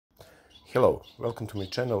Hello, welcome to my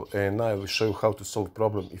channel, and now I will show you how to solve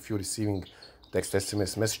problem if you're receiving text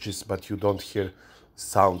SMS messages but you don't hear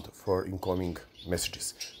sound for incoming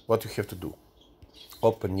messages. What you have to do: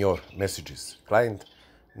 open your messages client.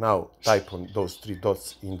 Now type on those three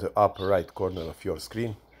dots in the upper right corner of your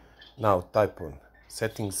screen. Now type on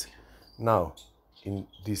settings. Now in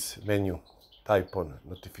this menu type on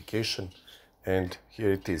notification, and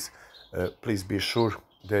here it is. Please be sure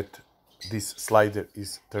that this slider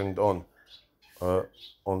is turned on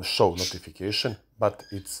show notification, but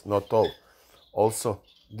it's not all. Also,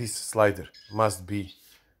 this slider must be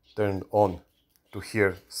turned on to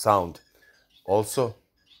hear sound. Also,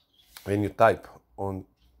 when you type on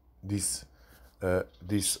this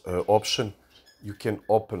option, you can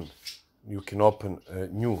open a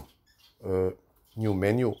new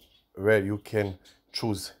menu where you can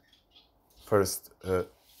choose first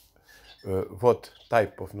what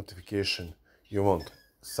type of notification you want: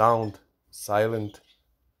 sound, silent,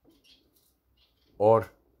 or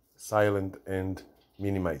silent and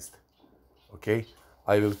minimized. Okay,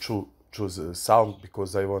 I will choose sound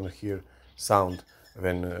because I want to hear sound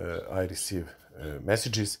when I receive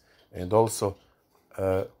messages. And also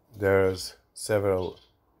there's several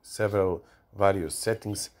various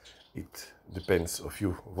settings. It depends of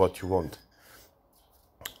you what you want.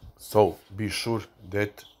 So be sure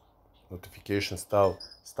that notification style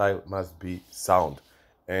must be sound,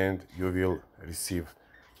 and you will receive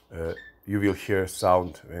you will hear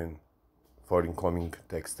sound when for incoming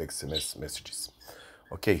text SMS messages.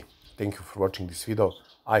 Okay, thank you for watching this video.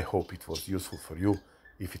 I hope it was useful for you.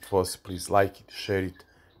 If it was, please like it, share it,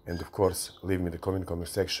 and of course leave me the comment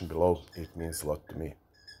section below. It means a lot to me.